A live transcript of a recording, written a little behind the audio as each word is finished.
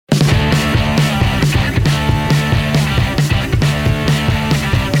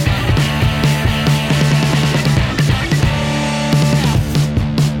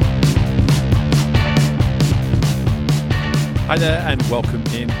there, and welcome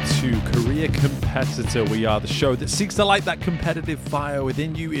into Career Competitor. We are the show that seeks to light that competitive fire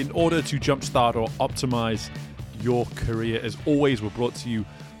within you in order to jumpstart or optimize your career. As always, we're brought to you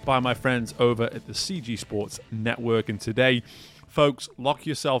by my friends over at the CG Sports Network. And today, folks, lock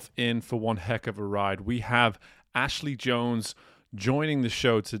yourself in for one heck of a ride. We have Ashley Jones joining the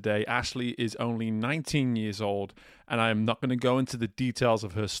show today. Ashley is only 19 years old, and I am not going to go into the details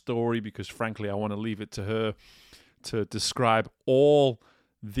of her story because, frankly, I want to leave it to her to describe all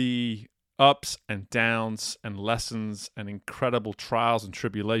the ups and downs and lessons and incredible trials and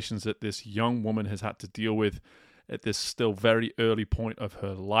tribulations that this young woman has had to deal with at this still very early point of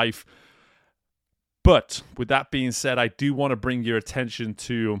her life. But with that being said, I do want to bring your attention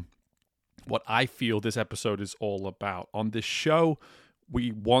to what I feel this episode is all about. On this show,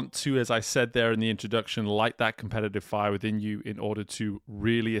 we want to, as I said there in the introduction, light that competitive fire within you in order to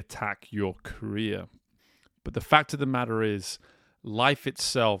really attack your career. But the fact of the matter is, life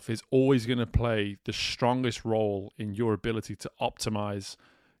itself is always going to play the strongest role in your ability to optimize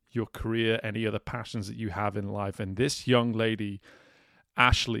your career, any other passions that you have in life. And this young lady,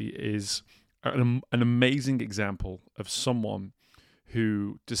 Ashley, is an amazing example of someone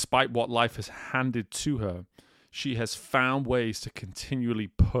who, despite what life has handed to her, she has found ways to continually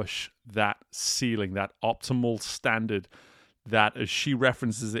push that ceiling, that optimal standard, that, as she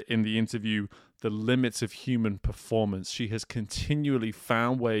references it in the interview, the limits of human performance. She has continually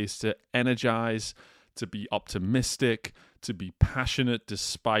found ways to energize, to be optimistic, to be passionate,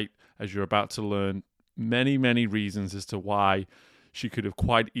 despite, as you're about to learn, many, many reasons as to why she could have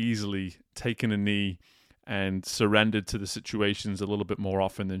quite easily taken a knee and surrendered to the situations a little bit more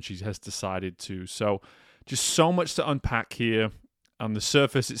often than she has decided to. So just so much to unpack here. On the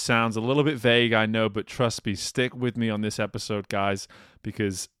surface, it sounds a little bit vague, I know, but trust me, stick with me on this episode, guys,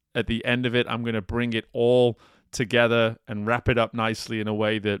 because at the end of it, I'm going to bring it all together and wrap it up nicely in a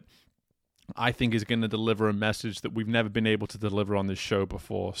way that I think is going to deliver a message that we've never been able to deliver on this show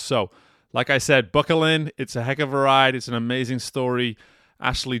before. So, like I said, buckle in. It's a heck of a ride. It's an amazing story.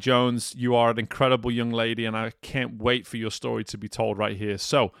 Ashley Jones, you are an incredible young lady, and I can't wait for your story to be told right here.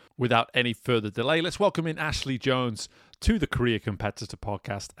 So, without any further delay, let's welcome in Ashley Jones to the Career Competitor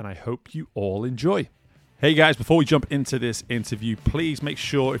Podcast, and I hope you all enjoy. Hey guys, before we jump into this interview, please make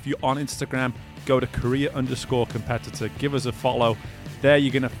sure if you're on Instagram, go to career_competitor, give us a follow. There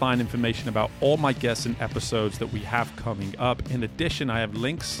you're going to find information about all my guests and episodes that we have coming up. In addition, I have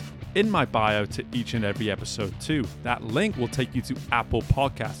links in my bio to each and every episode too. That link will take you to Apple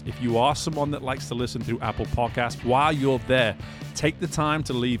Podcasts. If you are someone that likes to listen through Apple Podcasts, while you're there, take the time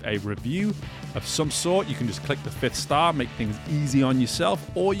to leave a review of some sort. You can just click the 5th star, make things easy on yourself,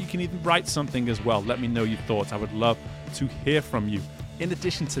 or you can even write something as well. Let me know your thoughts. I would love to hear from you. In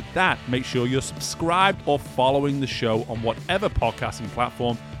addition to that, make sure you're subscribed or following the show on whatever podcasting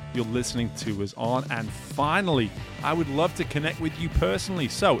platform you're listening to us on. And finally, I would love to connect with you personally.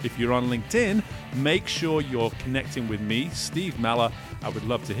 So if you're on LinkedIn, make sure you're connecting with me, Steve Meller. I would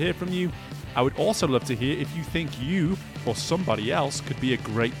love to hear from you. I would also love to hear if you think you or somebody else could be a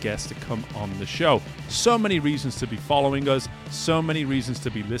great guest to come on the show. So many reasons to be following us, so many reasons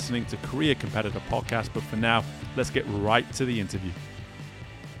to be listening to Career Competitor Podcast. But for now, let's get right to the interview.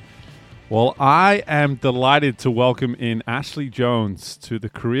 Well, I am delighted to welcome in Ashley Jones to the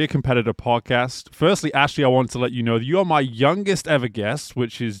Career Competitor Podcast. Firstly, Ashley, I wanted to let you know that you are my youngest ever guest,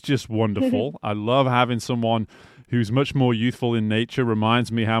 which is just wonderful. I love having someone who's much more youthful in nature.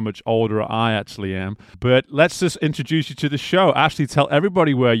 Reminds me how much older I actually am. But let's just introduce you to the show. Ashley, tell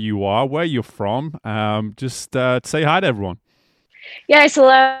everybody where you are, where you're from. Just say hi to everyone. Yes,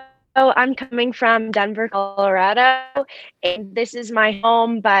 hello. I'm coming from Denver, Colorado, and this is my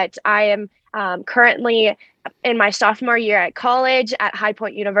home, but I am currently in my sophomore year at college at High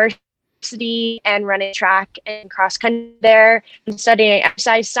Point University and running track and cross country there. I'm studying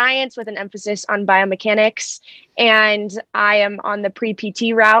exercise science with an emphasis on biomechanics, and I am on the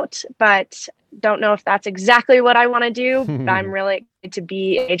pre-PT route, but don't know if that's exactly what I want to do, but I'm really excited to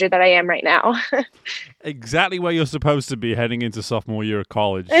be the major that I am right now. Exactly where you're supposed to be heading into sophomore year of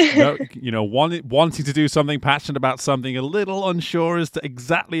college. Wanting to do something, passionate about something, a little unsure as to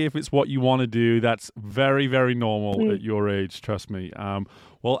exactly if it's what you want to do. That's very, very normal at your age, trust me.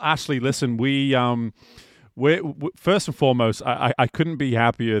 Well, Ashley, listen, we're first and foremost, I couldn't be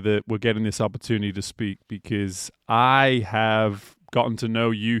happier that we're getting this opportunity to speak because I have gotten to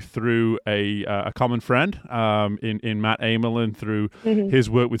know you through a common friend in Matt Amerlin through his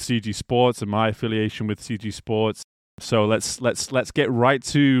work with CG Sports and my affiliation with CG Sports. So let's get right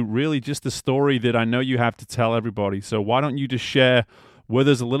to really just the story that I know you have to tell everybody. So why don't you just share with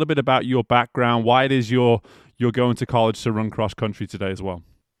us a little bit about your background, why it is you're you're going to college to run cross country today as well.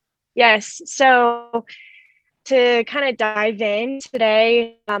 Yes. So to kind of dive in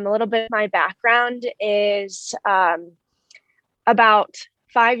today, a little bit of my background is about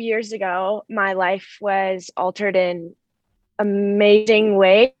 5 years ago, my life was altered in amazing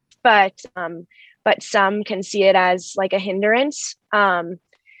ways, but some can see it as like a hindrance.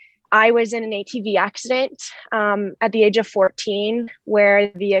 I was in an ATV accident at the age of 14, where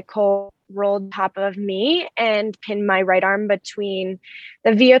the vehicle rolled on top of me and pinned my right arm between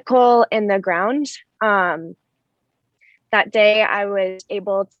the vehicle and the ground. That day, I was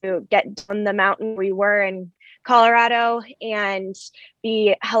able to get down the mountain we were in Colorado and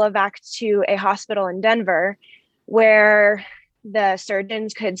be helivaced to a hospital in Denver, where the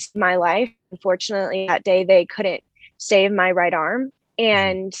surgeons could save my life. Unfortunately, that day they couldn't save my right arm.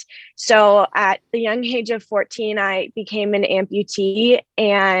 And so at the young age of 14, I became an amputee.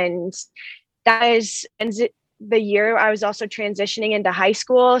 And that is the year I was also transitioning into high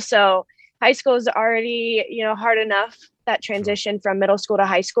school. So high school is already, hard enough, that transition from middle school to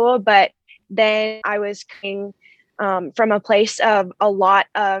high school. But then I was coming from a place of a lot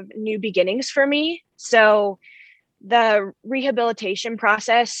of new beginnings for me. So the rehabilitation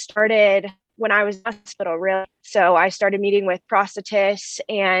process started when I was in hospital, really. So I started meeting with prosthetists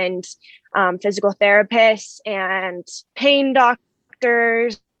and physical therapists and pain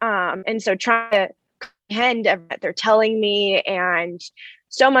doctors. And so trying to comprehend everything they're telling me, and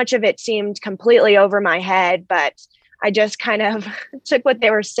so much of it seemed completely over my head, but I just kind of took what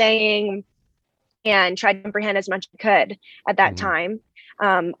they were saying and tried to comprehend as much as I could at that time.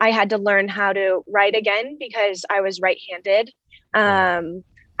 I had to learn how to write again because I was right-handed.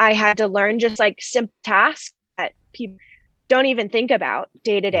 I had to learn just like simple tasks that people don't even think about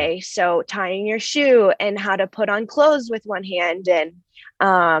day to day. So tying your shoe and how to put on clothes with one hand, and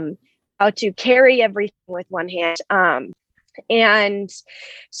how to carry everything with one hand. And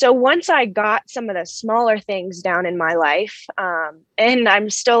so once I got some of the smaller things down in my life, and I'm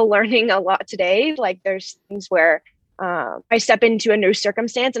still learning a lot today, like there's things where I step into a new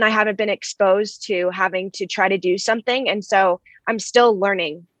circumstance and I haven't been exposed to having to try to do something. And so I'm still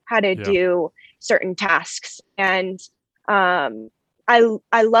learning how to do certain tasks. And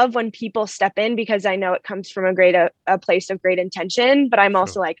I love when people step in, because I know it comes from a place of great intention, but I'm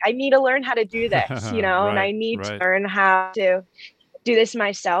also like, I need to learn how to do this, right, and I need to learn how to do this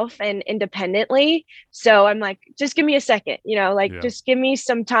myself and independently. So I'm like, just give me a second, just give me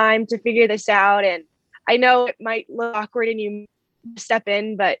some time to figure this out. And I know it might look awkward and you step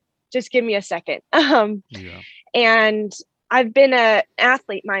in, but just give me a second. And I've been an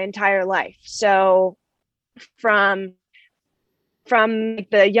athlete my entire life. So from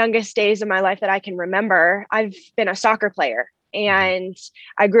the youngest days of my life that I can remember, I've been a soccer player, and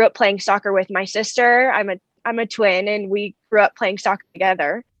I grew up playing soccer with my sister. I'm a twin, and we grew up playing soccer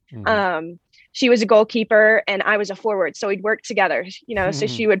together. She was a goalkeeper and I was a forward, so we'd work together, so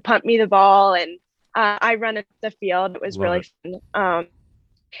she would punt me the ball and I run up the field. It was really fun.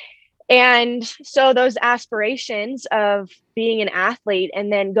 And so those aspirations of being an athlete and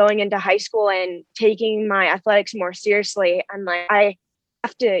then going into high school and taking my athletics more seriously, I'm like, I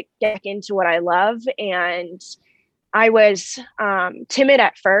have to get back into what I love. And I was timid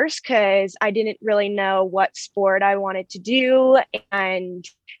at first because I didn't really know what sport I wanted to do and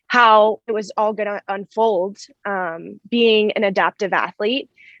how it was all going to unfold, being an adaptive athlete.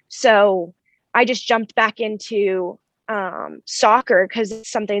 So I just jumped back into soccer because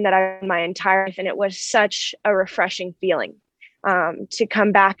it's something that I my entire life, and it was such a refreshing feeling to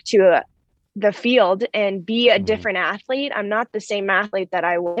come back to the field and be a different athlete. I'm not the same athlete that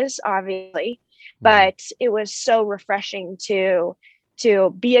I was, obviously, but it was so refreshing to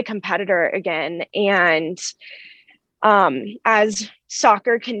be a competitor again. And as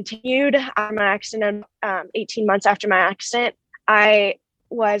soccer continued after my accident, 18 months after my accident, I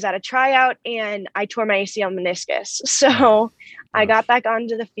was at a tryout and I tore my ACL meniscus. So I got back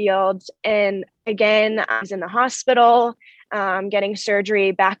onto the field, and again, I was in the hospital, getting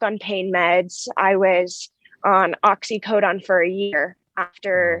surgery, back on pain meds. I was on oxycodone for a year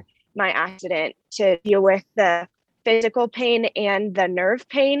after my accident to deal with the physical pain and the nerve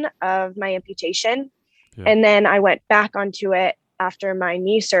pain of my amputation. And then I went back onto it after my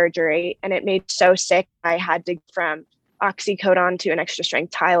knee surgery, and it made me so sick. I had to go from oxycodone to an extra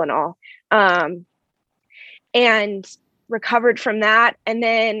strength Tylenol, and recovered from that. And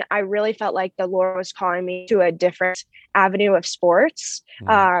then I really felt like the Lord was calling me to a different avenue of sports.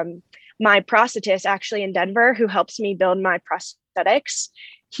 My prosthetist actually in Denver, who helps me build my prosthetics,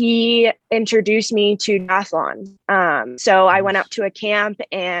 he introduced me to triathlon. So I went out to a camp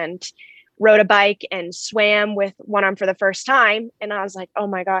and rode a bike and swam with one arm for the first time. And I was like, oh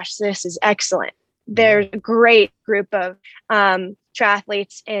my gosh, this is excellent. There's a great group of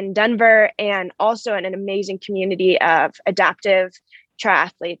triathletes in Denver, and also an amazing community of adaptive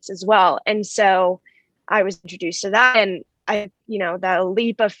triathletes as well. And so I was introduced to that, and that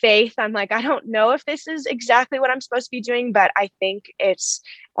leap of faith. I'm like, I don't know if this is exactly what I'm supposed to be doing, but I think it's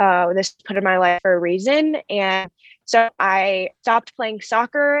this put in my life for a reason. And so I stopped playing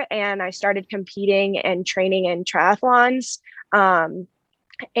soccer and I started competing and training in triathlons,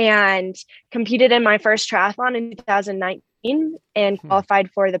 and competed in my first triathlon in 2019 and qualified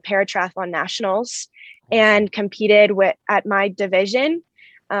for the Paratriathlon Nationals, and competed at my division,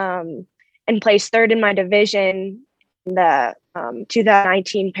 and placed third in my division in the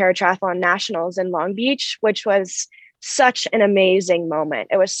 2019 Paratriathlon Nationals in Long Beach, which was such an amazing moment.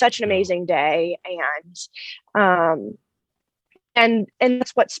 It was such an amazing day. And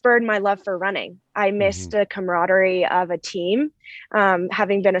that's what spurred my love for running. I missed the camaraderie of a team,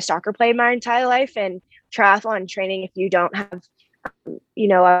 having been a soccer player my entire life, and triathlon training, if you don't have a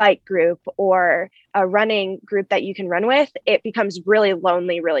bike group or a running group that you can run with, it becomes really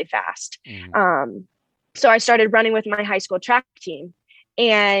lonely really fast. So I started running with my high school track team,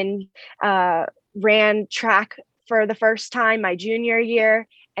 and ran track for the first time my junior year,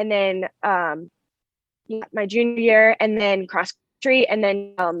 and then my junior year, and then cross country, and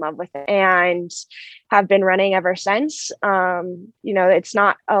then fell in love with it and have been running ever since. It's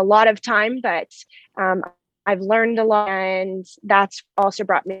not a lot of time, but I've learned a lot, and that's also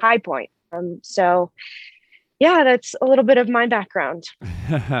brought me to High Point. So yeah, that's a little bit of my background.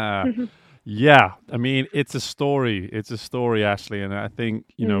 Yeah, I mean, it's a story. It's a story, Ashley, and I think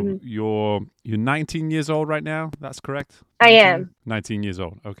you're 19 years old right now. That's correct? 19? I am 19 years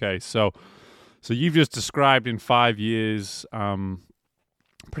old. Okay, so you've just described in 5 years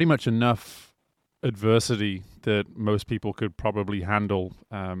pretty much enough adversity that most people could probably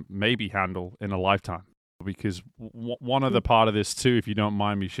maybe handle in a lifetime. Because one other part of this too, if you don't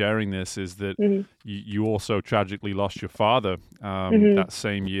mind me sharing this, is that you also tragically lost your father that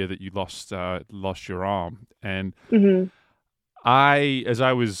same year that you lost your arm. And as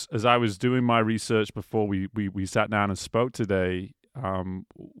I was doing my research before we sat down and spoke today,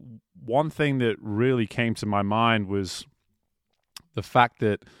 one thing that really came to my mind was the fact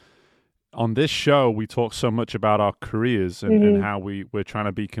that on this show, we talk so much about our careers and how we're trying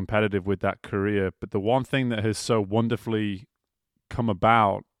to be competitive with that career. But the one thing that has so wonderfully come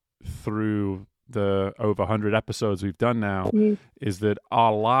about through the over 100 episodes we've done now is that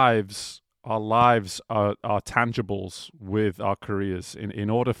our lives are tangibles with our careers. In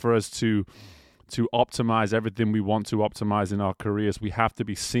order for us to optimize everything we want to optimize in our careers, we have to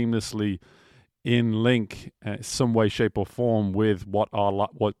be seamlessly in link some way, shape, or form with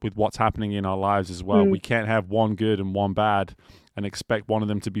what's happening in our lives as well. We can't have one good and one bad and expect one of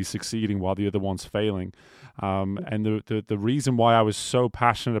them to be succeeding while the other one's failing. And the reason why I was so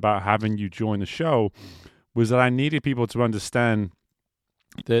passionate about having you join the show was that I needed people to understand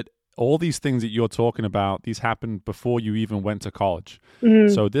that all these things that you're talking about, these happened before you even went to college.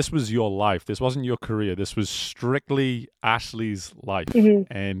 So this was your life. This wasn't your career. This was strictly Ashley's life.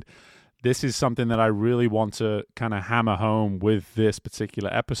 And this is something that I really want to kind of hammer home with this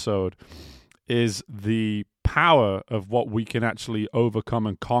particular episode, is the power of what we can actually overcome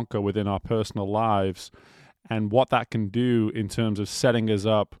and conquer within our personal lives, and what that can do in terms of setting us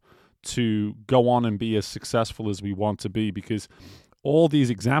up to go on and be as successful as we want to be. Because all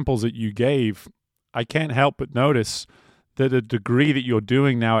these examples that you gave, I can't help but notice that the degree that you're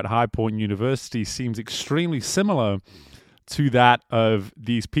doing now at High Point University seems extremely similar to that of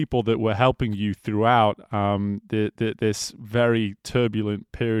these people that were helping you throughout this very turbulent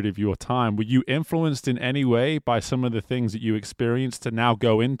period of your time. Were you influenced in any way by some of the things that you experienced to now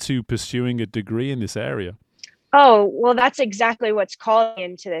go into pursuing a degree in this area? Oh, well, that's exactly what's calling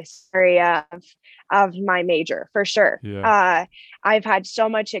into this area of my major, for sure. Yeah. I've had so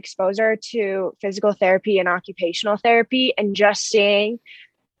much exposure to physical therapy and occupational therapy, and just seeing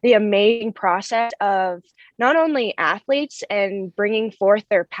the amazing process of not only athletes and bringing forth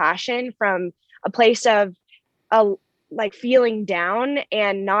their passion from a place of feeling down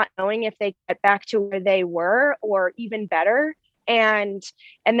and not knowing if they get back to where they were or even better. And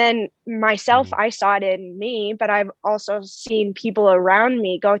then myself, I saw it in me, but I've also seen people around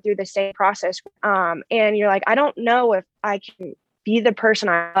me go through the same process. And you're like, I don't know if I can be the person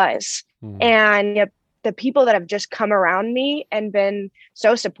I was. And the people that have just come around me and been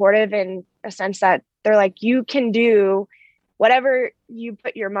so supportive, in a sense that they're like, you can do whatever you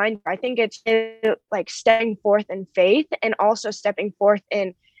put your mind to. I think it's like stepping forth in faith, and also stepping forth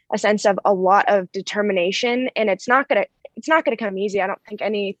in a sense of a lot of determination, and it's not going to come easy. I don't think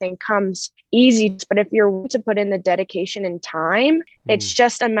anything comes easy, but if you're willing to put in the dedication and time, it's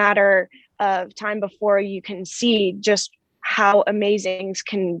just a matter of time before you can see just how amazing things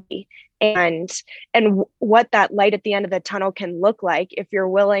can be, and what that light at the end of the tunnel can look like if you're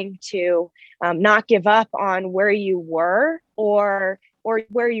willing to not give up on where you were or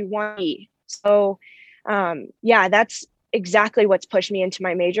where you want to be. So that's exactly what's pushed me into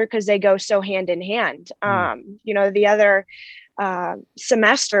my major, because they go so hand in hand. The other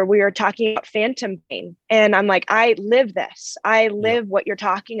semester we were talking about phantom pain, and I'm like, I live this. I live what you're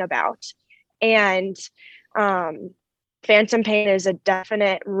talking about. And phantom pain is a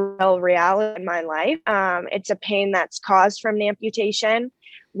definite real reality in my life. It's a pain that's caused from the amputation,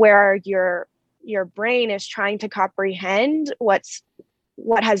 where your brain is trying to comprehend what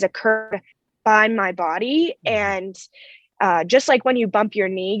has occurred by my body. And just like when you bump your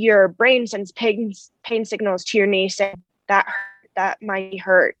knee, your brain sends pain signals to your knee saying that might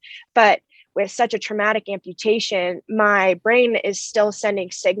hurt. But with such a traumatic amputation, my brain is still sending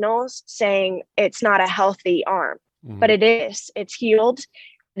signals saying it's not a healthy arm. But it is. It's healed.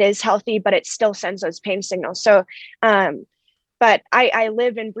 It is healthy, but it still sends those pain signals. So, but I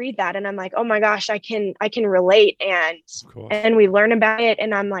live and breathe that, and I'm like, oh my gosh, I can relate, and we learn about it,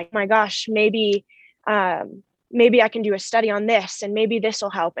 and I'm like, oh my gosh, maybe I can do a study on this, and maybe this will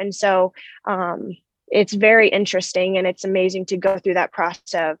help. And so, it's very interesting, and it's amazing to go through that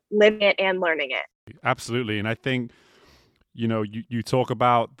process of living it and learning it. Absolutely, and I think you talk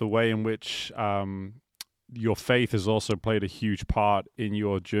about the way in which your faith has also played a huge part in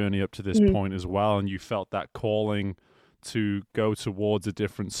your journey up to this point as well, and you felt that calling to go towards a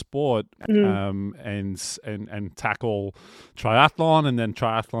different sport and tackle triathlon, and then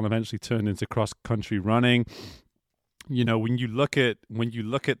triathlon eventually turned into cross country running. When you look at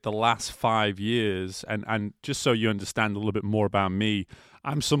the last 5 years, and just so you understand a little bit more about me,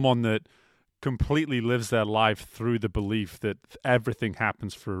 I'm someone that completely lives their life through the belief that everything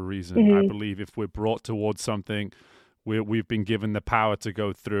happens for a reason. I believe if we're brought towards something, we've been given the power to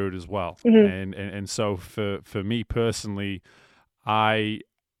go through it as well. And so for me personally, I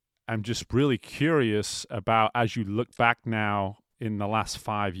am just really curious about, as you look back now in the last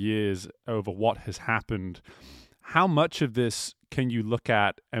 5 years over what has happened, how much of this can you look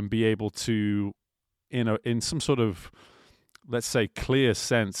at and be able to, in some sort of, let's say, clear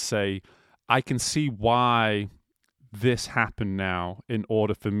sense, say, I can see why this happened now in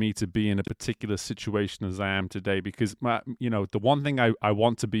order for me to be in a particular situation as I am today? Because the one thing I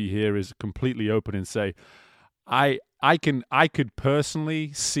want to be here is completely open and say, I could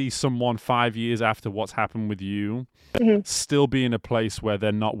personally see someone 5 years after what's happened with you still be in a place where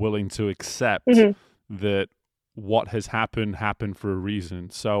they're not willing to accept that what has happened for a reason.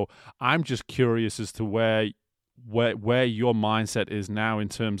 So I'm just curious as to where your mindset is now in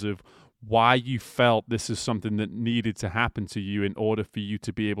terms of why you felt this is something that needed to happen to you in order for you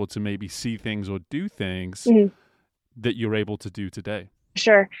to be able to maybe see things or do things that you're able to do today.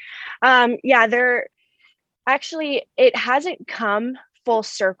 Sure. It hasn't come full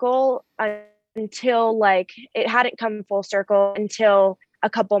circle until a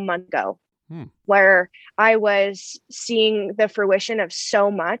couple months ago, where I was seeing the fruition of so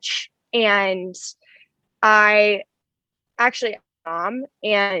much. And I actually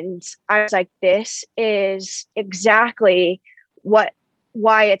and I was like, this is exactly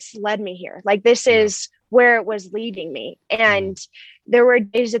why it's led me here. Like, this is where it was leading me. And there were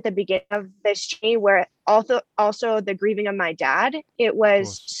days at the beginning of this journey where also the grieving of my dad, it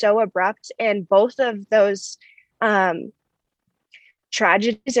was so abrupt. And both of those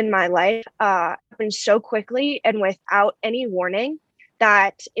tragedies in my life happened so quickly and without any warning,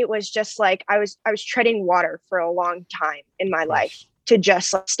 that it was just like I was treading water for a long time in my life to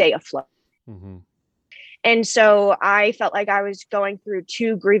just stay afloat. And so I felt like I was going through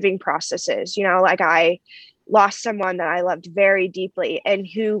two grieving processes. Like, I lost someone that I loved very deeply and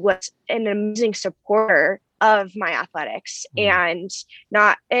who was an amazing supporter of my athletics and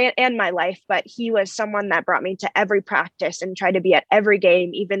my life, but he was someone that brought me to every practice and tried to be at every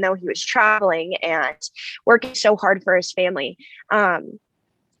game, even though he was traveling and working so hard for his family. And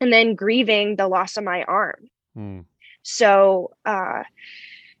then grieving the loss of my arm. So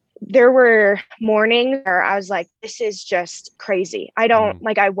there were mornings where I was like, this is just crazy.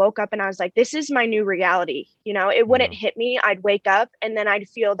 I woke up and I was like, this is my new reality. It wouldn't hit me. I'd wake up and then I'd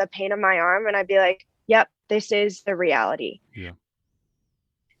feel the pain of my arm and I'd be like, yep, this is the reality. Yeah.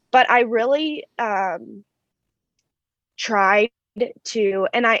 But I really tried to,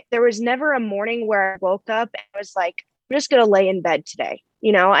 and there was never a morning where I woke up and I was like, I'm just going to lay in bed today.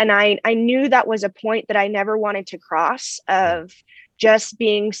 and I knew that was a point that I never wanted to cross, of just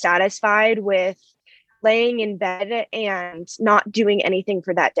being satisfied with laying in bed and not doing anything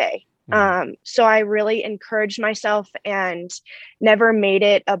for that day. So I really encouraged myself and never made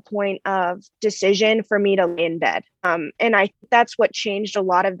it a point of decision for me to lay in bed. And I that's what changed a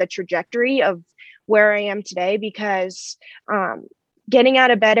lot of the trajectory of where I am today, because getting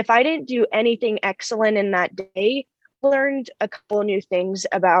out of bed, if I didn't do anything excellent in that day, I learned a couple new things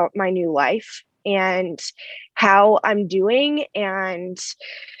about my new life and how I'm doing and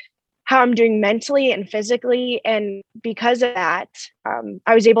how I'm doing mentally and physically. And because of that,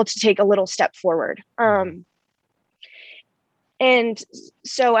 I was able to take a little step forward. And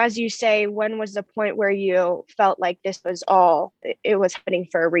so, as you say, when was the point where you felt like this was all, it was happening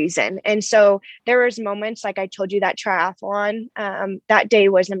for a reason? And so there was moments, like I told you, that triathlon, that day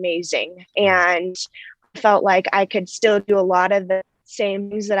was amazing. And I felt like I could still do a lot of the same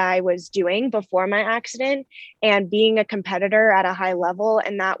things that I was doing before my accident and being a competitor at a high level.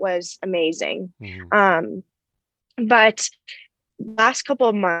 And that was amazing. But last couple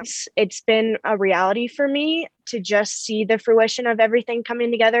of months, it's been a reality for me to just see the fruition of everything coming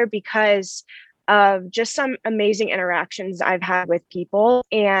together, because of just some amazing interactions I've had with people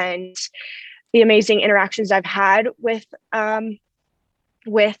and the amazing interactions I've had with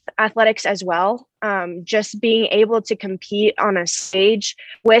athletics as well. Just being able to compete on a stage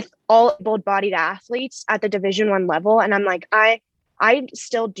with all able-bodied athletes at the Division I level. And I'm like, I'm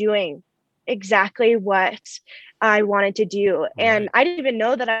still doing exactly what I wanted to do. And I didn't even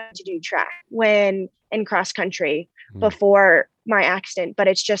know that I had to do track when in cross country before my accident. But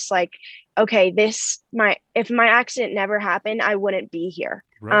it's just like, okay, if my accident never happened, I wouldn't be here.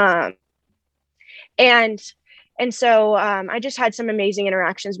 And so I just had some amazing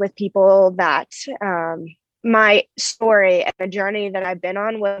interactions with people that my story and the journey that I've been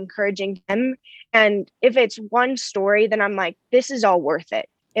on was encouraging them. And if it's one story, then I'm like, this is all worth it.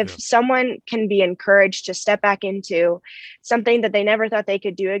 If someone can be encouraged to step back into something that they never thought they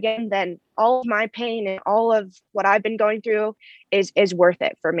could do again, then all of my pain and all of what I've been going through is worth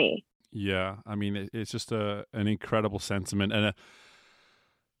it for me. Yeah. I mean, it's just an incredible sentiment and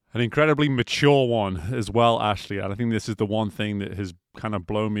an incredibly mature one as well, Ashley. And I think this is the one thing that has kind of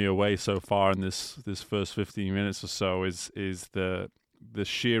blown me away so far in this first 15 minutes or so is the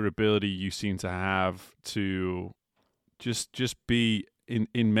sheer ability you seem to have to just be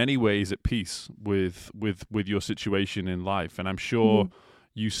in many ways at peace with your situation in life. And I'm sure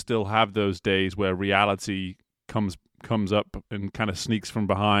you still have those days where reality comes up and kind of sneaks from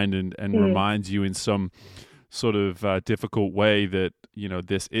behind and reminds you in some sort of difficult way that,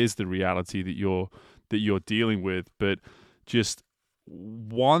 this is the reality that you're dealing with. But just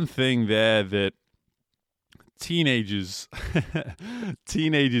one thing there that teenagers,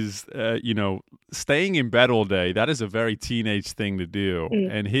 staying in bed all day, that is a very teenage thing to do.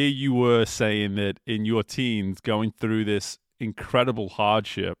 And here you were saying that in your teens, going through this incredible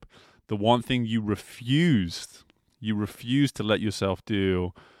hardship, the one thing you refused to let yourself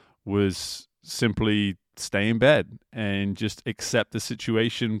do was simply stay in bed and just accept the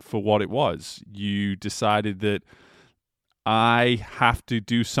situation for what it was. You decided that I have to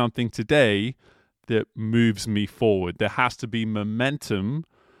do something today that moves me forward. There has to be momentum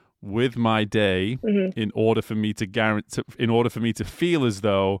with my day in order for me to feel as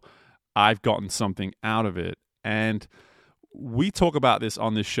though I've gotten something out of it. And we talk about this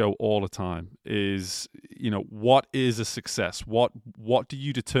on this show all the time is, what is a success? What do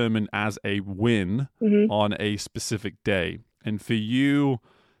you determine as a win on a specific day? And for you,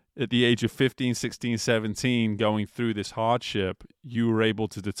 at the age of 15, 16, 17, going through this hardship, you were able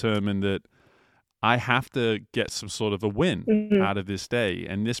to determine that I have to get some sort of a win out of this day.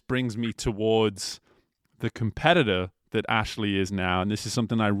 And this brings me towards the competitor that Ashley is now. And this is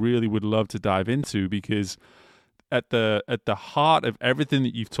something I really would love to dive into, because at the heart of everything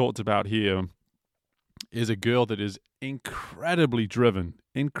that you've talked about here is a girl that is incredibly driven,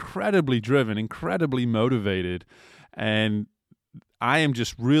 incredibly motivated. And I am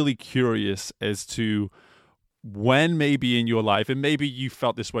just really curious as to when maybe in your life, and maybe you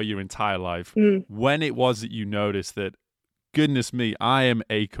felt this way your entire life, when it was that you noticed that, goodness me, I am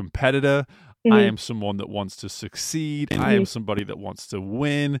a competitor. I am someone that wants to succeed. I am somebody that wants to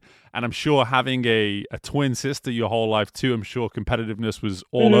win. And I'm sure having a twin sister your whole life too, I'm sure competitiveness was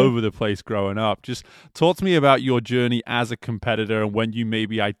all over the place growing up. Just talk to me about your journey as a competitor and when you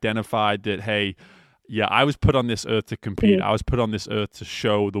maybe identified that, hey, yeah, I was put on this earth to compete. I was put on this earth to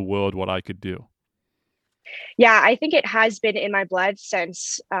show the world what I could do. Yeah, I think it has been in my blood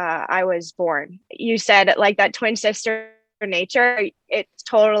since I was born. You said like that twin sister nature, it's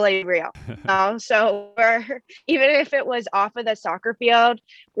totally real. So even if it was off of the soccer field,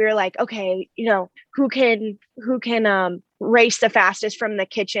 we were like, okay, who can race the fastest from the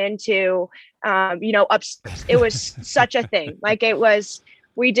kitchen to upstairs. It was such a thing. Like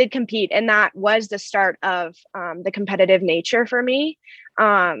we did compete, and that was the start of the competitive nature for me.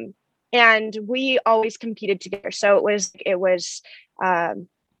 And we always competed together. So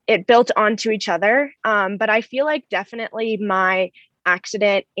it built onto each other. But I feel like definitely my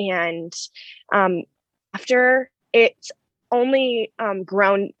accident and after it's only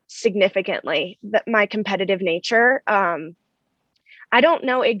grown significantly, that my competitive nature. I don't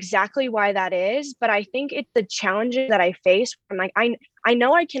know exactly why that is, but I think it's the challenges that I face. I'm like, I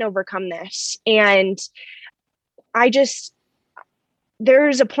know I can overcome this. And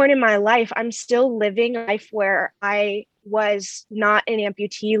there's a point in my life, I'm still living a life where I was not an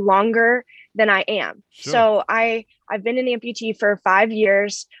amputee longer than I am. Sure. So I've been an amputee for 5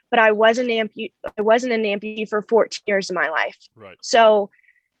 years, but I wasn't an amputee for 14 years of my life. Right. So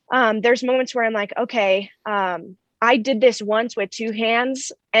there's moments where I'm like, okay, I did this once with 2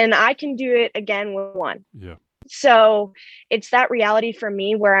 hands and I can do it again with 1. Yeah. So it's that reality for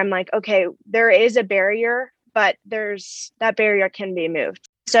me where I'm like, okay, there is a barrier, but that barrier can be moved.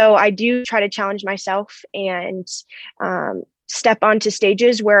 So I do try to challenge myself and step onto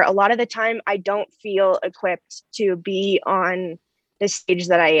stages where a lot of the time I don't feel equipped to be on the stage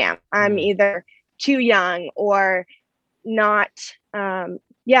that I am. I'm either too young or not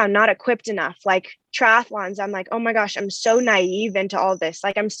equipped enough. Like triathlons, I'm like, oh my gosh, I'm so naive into all this.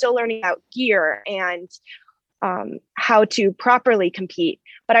 Like I'm still learning about gear and how to properly compete.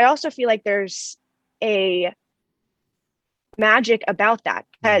 But I also feel like there's a magic about that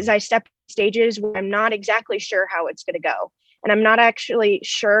as I step stages where I'm not exactly sure how it's going to go. And I'm not actually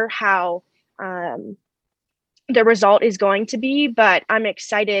sure how the result is going to be, but I'm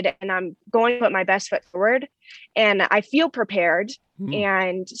excited and I'm going to put my best foot forward and I feel prepared.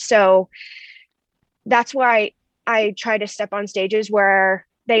 And so that's why I try to step on stages where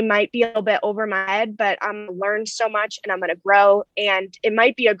they might be a little bit over my head, but I'm going to learn so much and I'm going to grow and it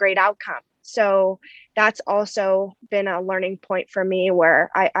might be a great outcome. So that's also been a learning point for me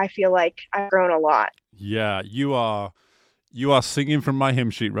where I feel like I've grown a lot. Yeah, you are singing from my hymn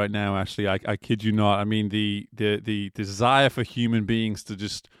sheet right now, Ashley. I kid you not. I mean, the desire for human beings to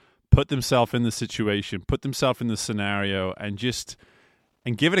just put themselves in the situation, put themselves in the scenario, and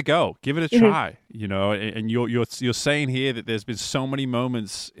give it a go, give it a try. And you're saying here that there's been so many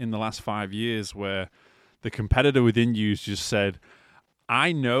moments in the last 5 years where the competitor within you just said,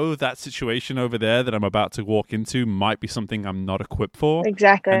 I know that situation over there that I'm about to walk into might be something I'm not equipped for.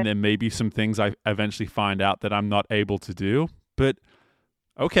 Exactly. And there may be some things I eventually find out that I'm not able to do. But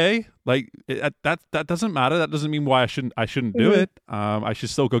okay, like that doesn't matter. That doesn't mean why I shouldn't do it. I should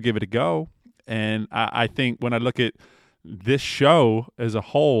still go give it a go. And I think when I look at this show as a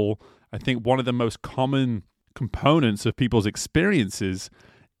whole, I think one of the most common components of people's experiences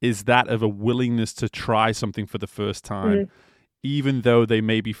is that of a willingness to try something for the first time. Even though they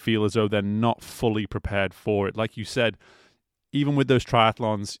maybe feel as though they're not fully prepared for it. Like you said, even with those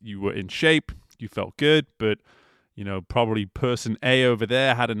triathlons, you were in shape, you felt good, but probably person A over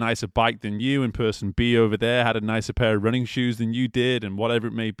there had a nicer bike than you, and person B over there had a nicer pair of running shoes than you did, and whatever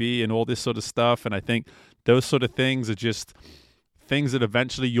it may be, and all this sort of stuff. And I think those sort of things are just things that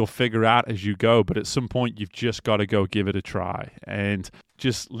eventually you'll figure out as you go, but at some point you've just got to go give it a try. And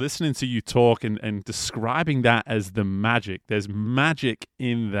just listening to you talk and describing that as the magic, there's magic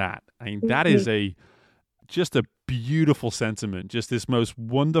in that. I mean, that is just a beautiful sentiment, just this most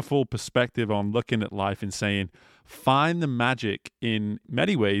wonderful perspective on looking at life and saying, find the magic in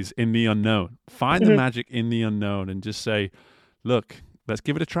many ways in the unknown. Find the magic in the unknown and just say, look, let's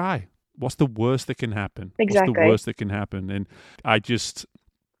give it a try. What's the worst that can happen? Exactly. What's the worst that can happen? And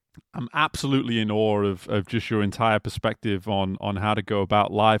I'm absolutely in awe of just your entire perspective on how to go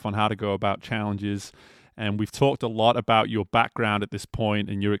about life, on how to go about challenges. And we've talked a lot about your background at this point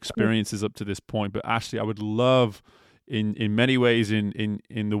and your experiences up to this point. But Ashley, I would love, in many ways, in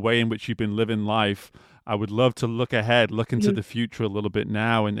the way in which you've been living life, I would love to look ahead, look into the future a little bit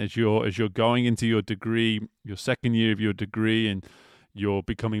now. And as you're going into your degree, your second year of your degree, and you're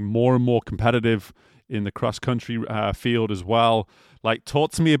becoming more and more competitive in the cross-country field as well. Like,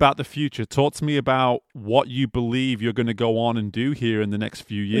 talk to me about the future. Talk to me about what you believe you're going to go on and do here in the next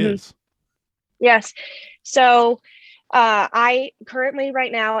few years. Yes. So I currently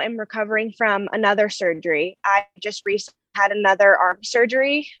right now am recovering from another surgery. I just recently had another arm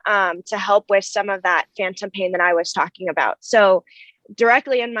surgery to help with some of that phantom pain that I was talking about. So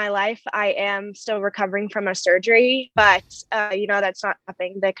directly in my life, I am still recovering from a surgery, but that's not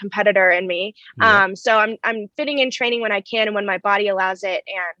stopping the competitor in me. Yeah. So I'm fitting in training when I can and when my body allows it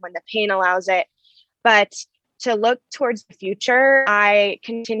and when the pain allows it. But to look towards the future, I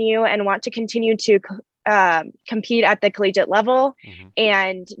continue and want to continue to compete at the collegiate level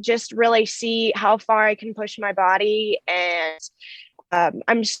and just really see how far I can push my body. And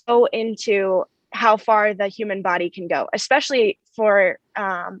I'm so into how far the human body can go, especially for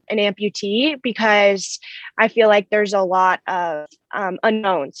an amputee, because I feel like there's a lot of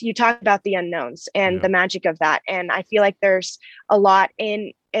unknowns. You talk about the unknowns and the magic of that. And I feel like there's a lot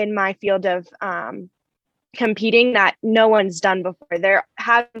in my field of competing that no one's done before. There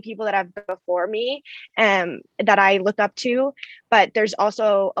have been people that have done before me that I look up to, but there's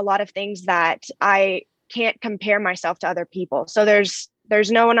also a lot of things that I can't compare myself to other people. So there's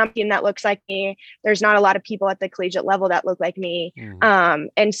no one on the team that looks like me. There's not a lot of people at the collegiate level that look like me.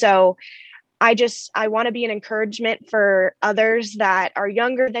 And so I want to be an encouragement for others that are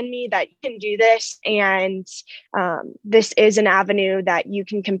younger than me, that you can do this. And this is an avenue that you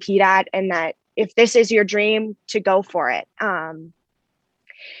can compete at, and that if this is your dream, to go for it.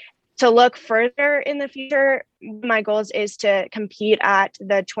 To look further in the future, my goals is to compete at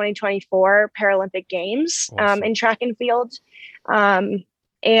the 2024 Paralympic Games in track and field. And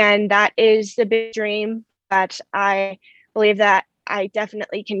that is the big dream, that I believe that I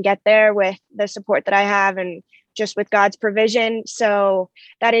definitely can get there with the support that I have and just with God's provision. So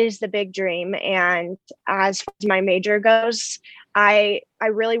that is the big dream. And as far as my major goes, I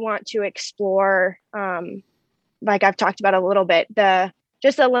really want to explore, like I've talked about a little bit, the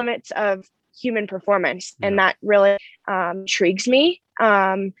limits of human performance. And that really intrigues me.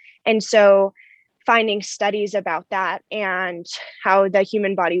 And so finding studies about that and how the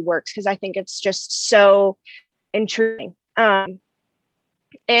human body works, because I think it's just so intriguing.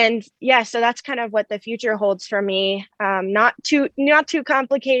 And yeah, so that's kind of what the future holds for me. Not too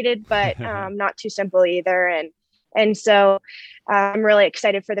complicated, but not too simple either. And so I'm really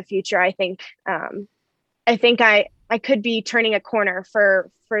excited for the future. I think I could be turning a corner for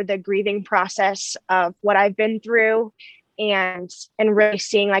the grieving process of what I've been through, and really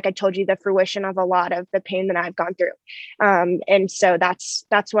seeing, like I told you, the fruition of a lot of the pain that I've gone through. And so that's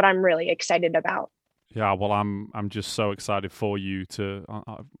what I'm really excited about. Yeah, well, I'm just so excited for you to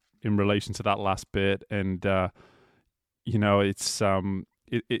in relation to that last bit, and it's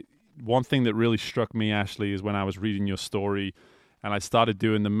one thing that really struck me, Ashley, is when I was reading your story, and I started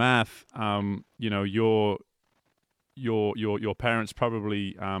doing the math. Your parents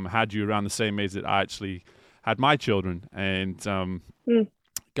probably had you around the same age that I actually had my children, and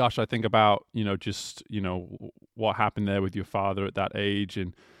gosh, I think about what happened there with your father at that age,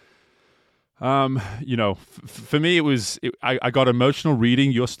 and for me, I got emotional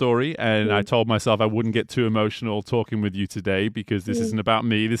reading your story, and I told myself I wouldn't get too emotional talking with you today, because this isn't about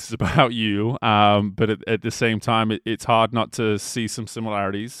me, this is about you. But at the same time, it's hard not to see some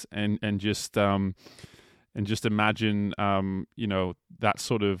similarities and just imagine, that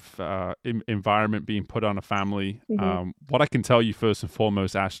sort of environment being put on a family. What I can tell you first and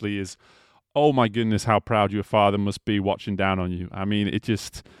foremost, Ashley, is, oh my goodness, how proud your father must be watching down on you. I mean, it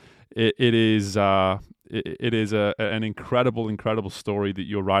is an incredible story that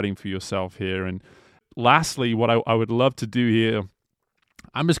you're writing for yourself here. And lastly, what I would love to do here,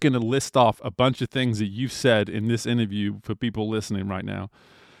 I'm just going to list off a bunch of things that you've said in this interview for people listening right now.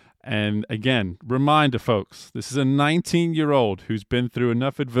 And again, reminder, folks, this is a 19-year-old who's been through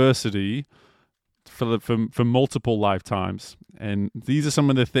enough adversity for multiple lifetimes. And these are some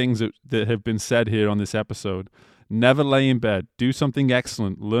of the things that have been said here on this episode. Never lay in bed. Do something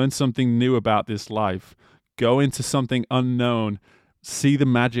excellent. Learn something new about this life. Go into something unknown. See the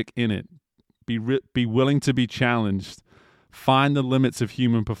magic in it. Be willing to be challenged. Find the limits of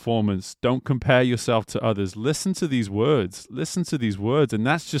human performance. Don't compare yourself to others. Listen to these words. And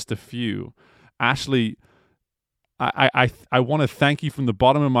that's just a few. Ashley, I want to thank you from the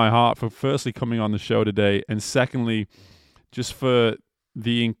bottom of my heart for firstly coming on the show today, and secondly, just for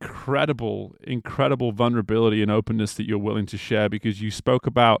the incredible vulnerability and openness that you're willing to share, because you spoke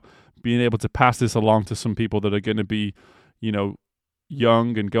about being able to pass this along to some people that are going to be,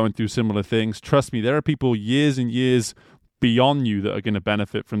 young and going through similar things. Trust me, there are people years and years beyond you that are going to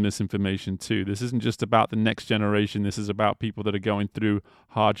benefit from this information too. This isn't just about the next generation. This is about people that are going through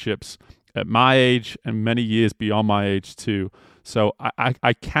hardships at my age and many years beyond my age too. So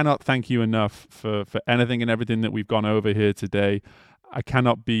I cannot thank you enough for anything and everything that we've gone over here today. I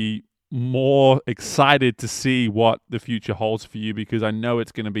cannot be more excited to see what the future holds for you, because I know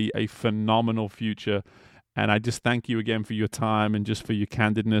it's going to be a phenomenal future. And I just thank you again for your time and just for your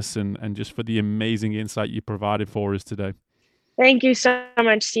candidness and just for the amazing insight you provided for us today. Thank you so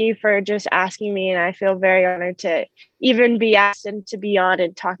much, Steve, for just asking me. And I feel very honored to even be asked and to be on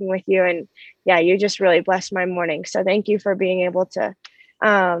and talking with you. And yeah, you just really blessed my morning. So thank you for being able to,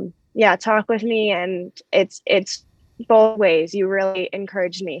 talk with me. And it's both ways. You really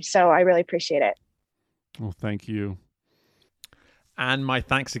encouraged me. So I really appreciate it. Well, thank you. And my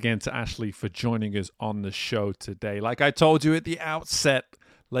thanks again to Ashley for joining us on the show today. Like I told you at the outset,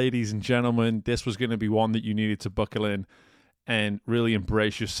 ladies and gentlemen, this was going to be one that you needed to buckle in and really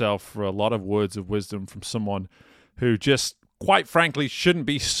embrace yourself for a lot of words of wisdom from someone who just, quite frankly, shouldn't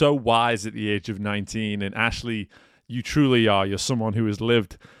be so wise at the age of 19. And Ashley, you truly are. You're someone who has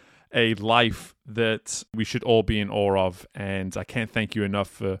lived a life that we should all be in awe of. And I can't thank you enough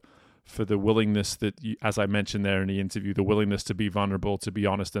for the willingness that, you, as I mentioned there in the interview, the willingness to be vulnerable, to be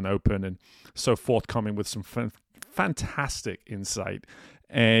honest and open, and so forthcoming with some fantastic insight.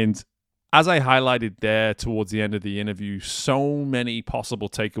 And as I highlighted there towards the end of the interview, so many possible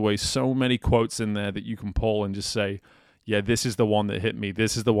takeaways, so many quotes in there that you can pull and just say, yeah, this is the one that hit me.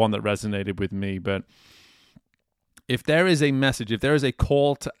 This is the one that resonated with me. But if there is a message, if there is a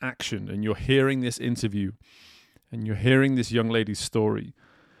call to action, and you're hearing this interview and you're hearing this young lady's story,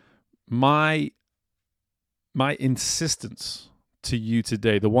 my insistence to you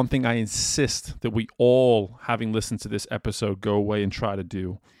today, the one thing I insist that we all, having listened to this episode, go away and try to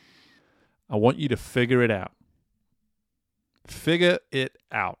do, I want you to figure it out. Figure it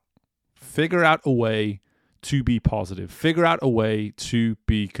out. Figure out a way to be positive. Figure out a way to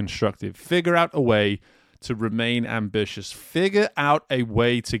be constructive. Figure out a way to remain ambitious. Figure out a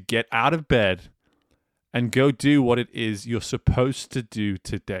way to get out of bed and go do what it is you're supposed to do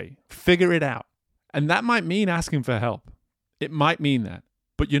today. Figure it out. And that might mean asking for help. It might mean that.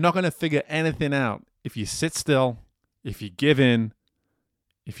 But you're not going to figure anything out if you sit still, if you give in,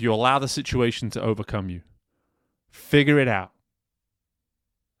 if you allow the situation to overcome you. Figure it out.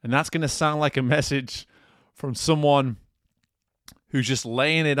 And that's going to sound like a message from someone who's just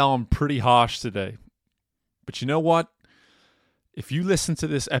laying it on pretty harsh today. But you know what? If you listen to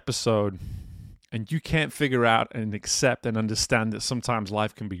this episode and you can't figure out and accept and understand that sometimes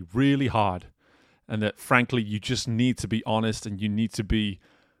life can be really hard, and that frankly you just need to be honest and you need to be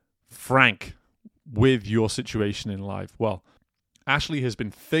frank with your situation in life, well, Ashley has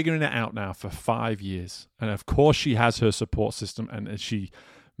been figuring it out now for 5 years. And of course she has her support system. And as she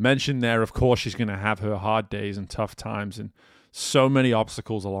mentioned there, of course she's going to have her hard days and tough times and so many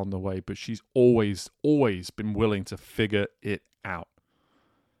obstacles along the way. But she's always been willing to figure it out.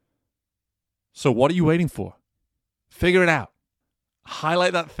 So what are you waiting for? Figure it out.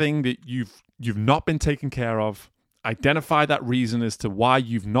 Highlight that thing that you've not been taken care of. Identify that reason as to why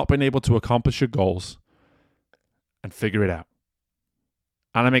you've not been able to accomplish your goals, and figure it out.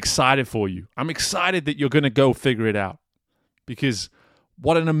 And I'm excited for you. I'm excited that you're going to go figure it out, because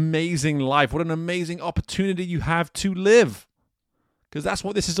what an amazing life, what an amazing opportunity you have to live. Because that's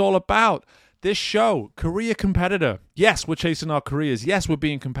what this is all about. This show, Career Competitor. Yes, we're chasing our careers. Yes, we're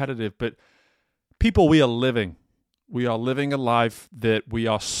being competitive, but people, we are living. We are living a life that we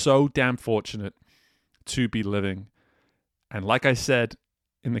are so damn fortunate to be living. And like I said,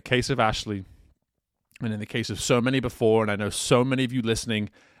 in the case of Ashley, and in the case of so many before, and I know so many of you listening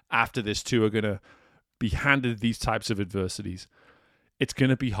after this too are going to be handed these types of adversities. It's going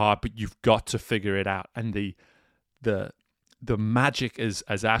to be hard, but you've got to figure it out. And the magic, as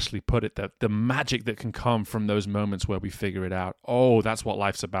Ashley put it, the magic that can come from those moments where we figure it out. Oh, that's what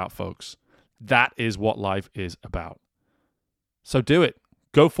life's about, folks. That is what life is about. So do it.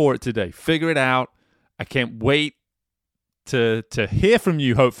 Go for it today. Figure it out. I can't wait to hear from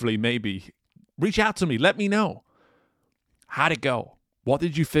you, hopefully, maybe. Reach out to me. Let me know. How'd it go? What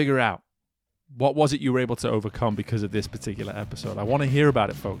did you figure out? What was it you were able to overcome because of this particular episode? I want to hear about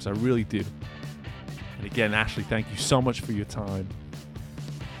it, folks. I really do. And again, Ashley, thank you so much for your time.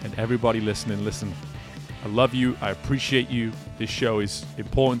 And everybody listening, listen. I love you. I appreciate you. This show is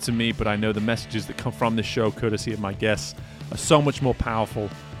important to me, but I know the messages that come from this show, courtesy of my guests, are so much more powerful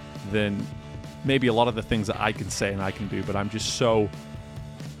than maybe a lot of the things that I can say and I can do. But I'm so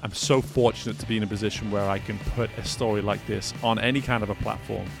fortunate to be in a position where I can put a story like this on any kind of a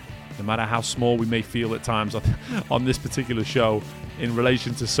platform, no matter how small we may feel at times on this particular show in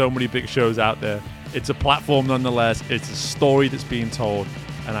relation to so many big shows out there. It's a platform nonetheless. It's a story that's being told,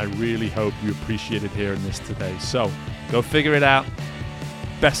 and I really hope you appreciated hearing this today. So go figure it out.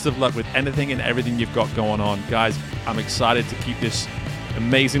 Best of luck with anything and everything you've got going on. Guys, I'm excited to keep this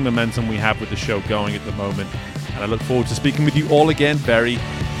amazing momentum we have with the show going at the moment. And I look forward to speaking with you all again very,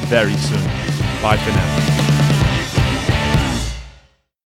 very soon. Bye for now.